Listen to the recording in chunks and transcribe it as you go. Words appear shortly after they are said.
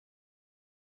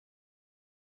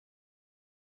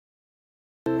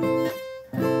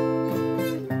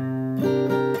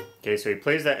Okay, so he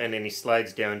plays that and then he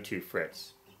slides down 2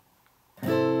 frets.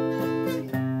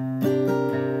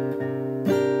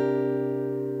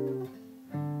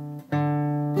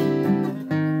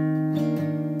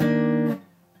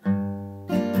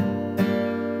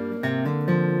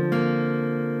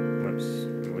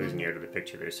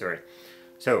 Picture there, sorry.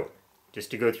 So, just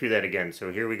to go through that again.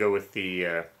 So here we go with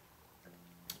the,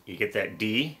 you get that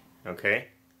D, okay?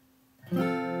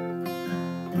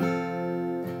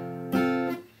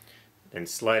 Then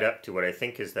slide up to what I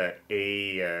think is that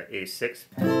A6.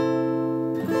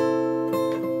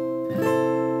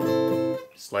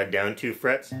 Slide down 2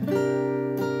 frets. And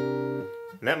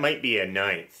that might be a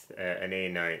ninth, an A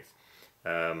ninth.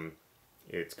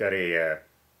 It's got a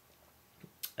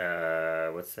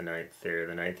what's the ninth there?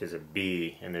 The ninth is a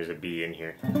B, and there's a B in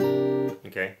here.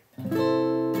 Okay.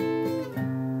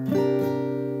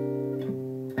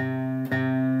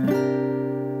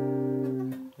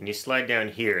 And you slide down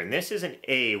here, and this is an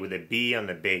A with a B on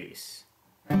the bass.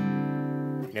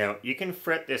 Now, you can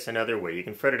fret this another way. You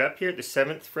can fret it up here at the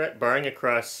 7th fret, barring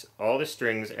across all the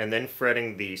strings, and then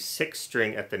fretting the 6th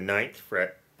string at the 9th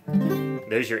fret.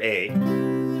 There's your A.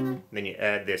 Then you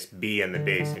add this B on the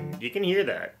bass, and you can hear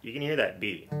that. You can hear that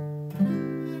B.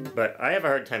 But I have a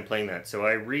hard time playing that, so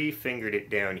I re-fingered it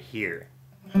down here.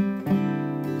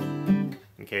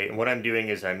 Okay, and what I'm doing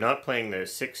is I'm not playing the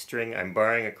 6th string, I'm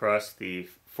barring across the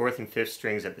 4th and 5th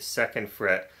strings at the 2nd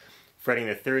fret, fretting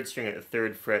the 3rd string at the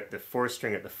 3rd fret, the 4th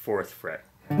string at the 4th fret.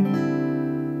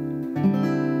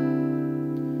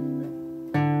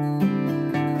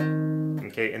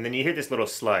 Okay, and then you hear this little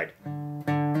slide.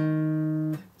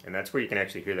 And that's where you can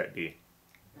actually hear that B.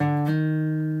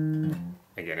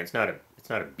 Again, it's not a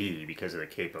B because of the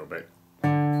capo, but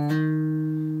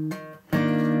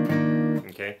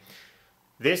okay.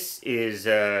 This is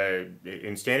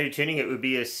in standard tuning it would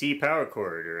be a C power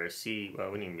chord or a C. Well,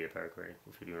 it wouldn't even be a power chord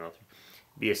if you're doing all three.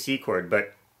 It'd be a C chord,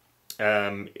 but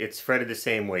it's fretted the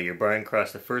same way. You're barring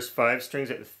across the first 5 strings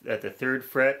at the 3rd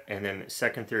fret, and then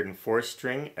 2nd, 3rd, and 4th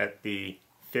string at the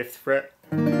 5th fret.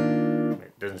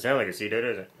 Doesn't sound like a C,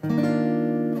 does it?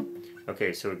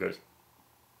 Okay, so it goes.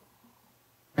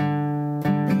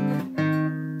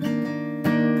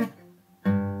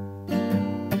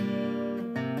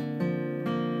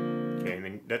 Okay, and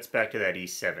then that's back to that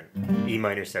E7. E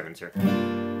minor 7, sir.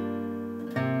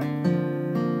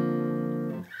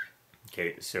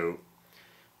 Okay, so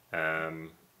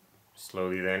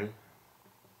slowly then.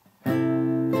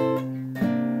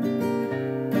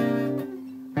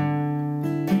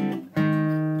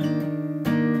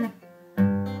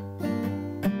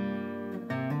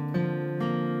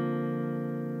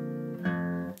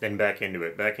 Then back into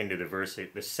it, back into the verse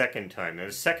the second time. Now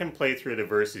the second playthrough of the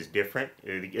verse is different.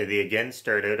 They again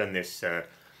start out on this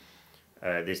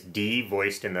this D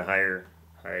voiced in the higher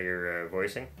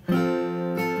voicing.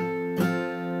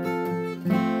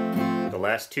 The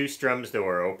last 2 strums though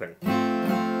are open.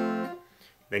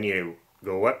 Then you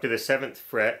go up to the 7th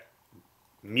fret,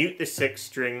 mute the 6th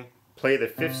string, play the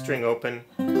 5th string open,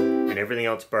 and everything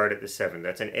else barred at the 7th.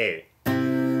 That's an A.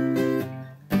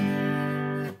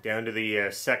 Down to the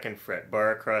 2nd fret,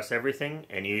 bar across everything,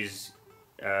 and use,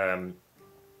 then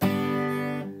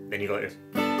you go like this.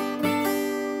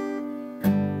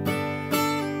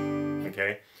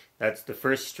 Okay, that's the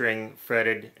 1st string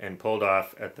fretted and pulled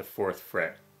off at the 4th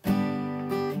fret.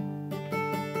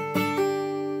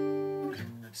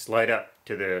 Slide up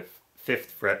to the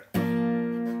 5th fret,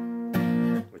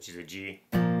 which is a G.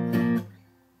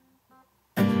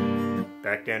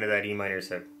 Back down to that E minor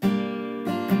 7.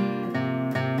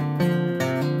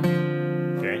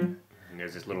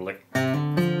 There's this little lick.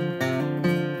 Then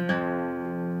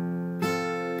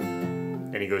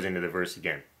he goes into the verse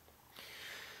again.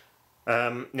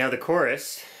 Now the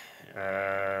chorus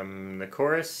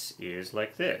is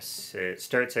like this. It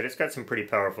starts out, it's got some pretty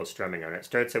powerful strumming on it. It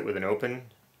starts out with an open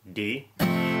D.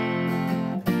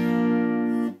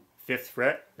 5th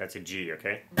fret, that's a G,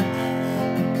 okay?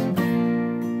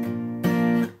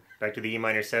 Back to the E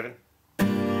minor 7.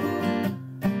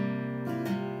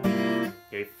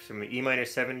 Okay, from the E minor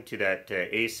 7 to that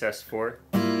A sus 4.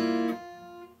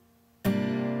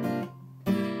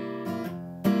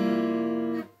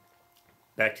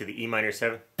 Back to the E minor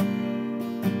 7.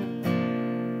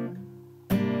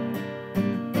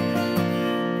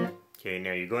 Okay,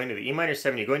 now you're going to the E minor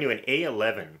 7, you're going to an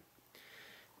A11.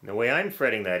 And the way I'm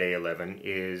fretting that A11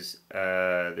 is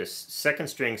this 2nd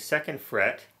string 2nd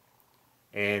fret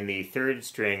and the 3rd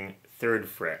string 3rd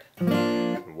fret.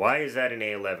 Why is that an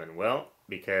A11? Well,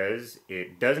 because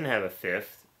it doesn't have a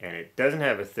 5th and it doesn't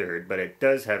have a 3rd, but it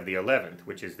does have the 11th,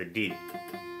 which is the D.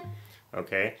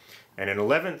 Okay, And an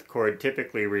 11th chord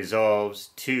typically resolves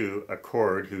to a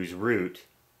chord whose root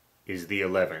is the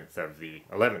 11th of the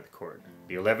 11th chord.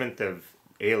 The 11th of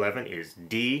A11 is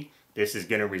D. This is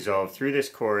going to resolve through this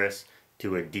chorus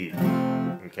to a D.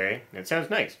 Okay? That sounds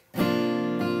nice.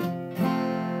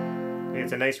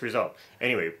 It's a nice result.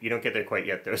 Anyway, you don't get there quite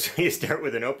yet though, so you start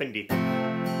with an open D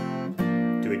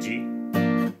to a G,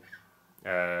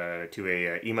 to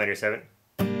a E minor 7,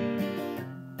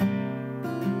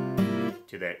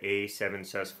 to that A7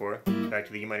 sus4, back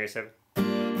to the E minor 7,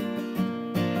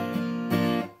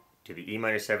 to the E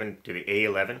minor 7, to the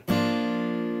A11,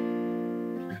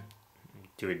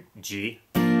 to a G,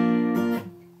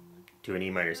 to an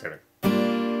E minor 7.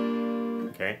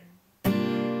 Okay?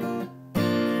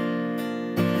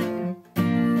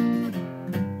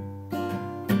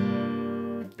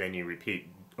 Then you repeat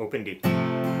open D,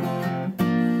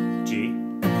 G,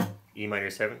 E minor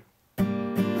 7.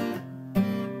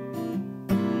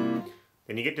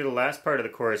 Then you get to the last part of the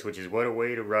chorus, which is what a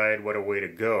way to ride, what a way to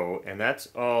go, and that's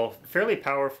all fairly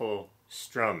powerful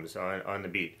strums on the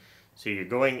beat. So you're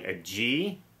going a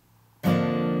G,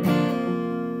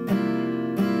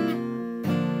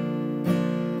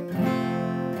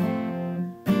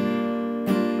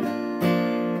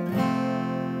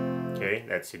 okay,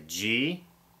 that's a G.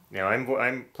 Now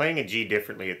I'm playing a G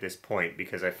differently at this point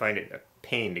because I find it a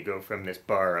pain to go from this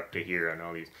bar up to here on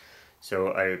all these.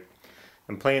 So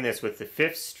I'm playing this with the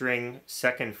 5th string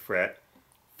 2nd fret,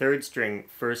 3rd string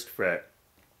 1st fret,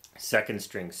 2nd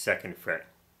string 2nd fret.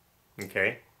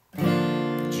 Okay?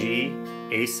 G,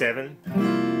 A7,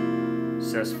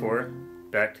 sus4,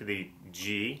 back to the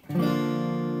G,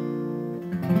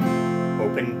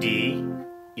 open D,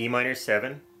 E minor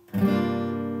 7,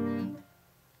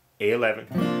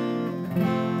 A11,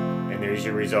 and there's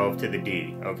your resolve to the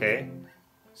D, okay?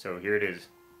 So here it is.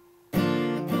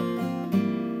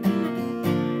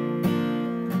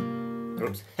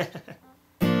 Oops.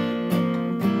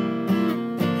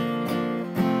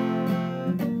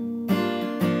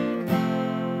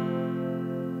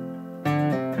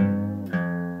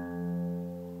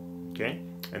 Okay,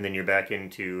 and then you're back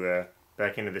into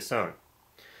the song.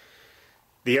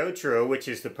 The outro, which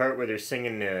is the part where they're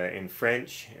singing in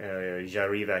French,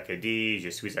 j'arrive à Acadie, je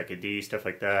suis Acadie, stuff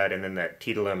like that, and then that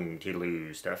tiddlum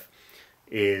tiddloo stuff,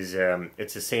 is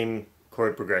it's the same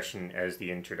chord progression as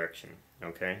the introduction.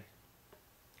 Okay.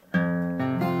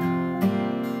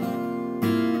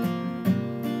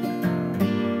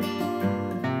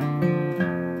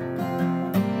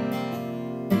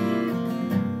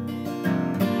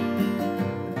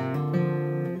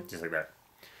 Just like that.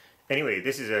 Anyway,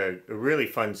 this is a really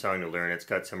fun song to learn. It's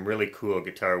got some really cool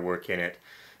guitar work in it.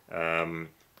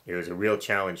 It was a real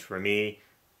challenge for me.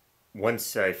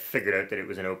 Once I figured out that it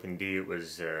was an open D, it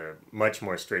was much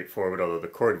more straightforward, although the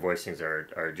chord voicings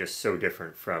are just so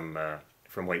different from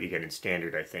what you get in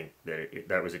standard. I think that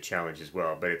that was a challenge as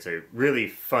well. But it's a really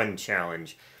fun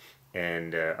challenge,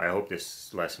 and I hope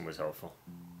this lesson was helpful.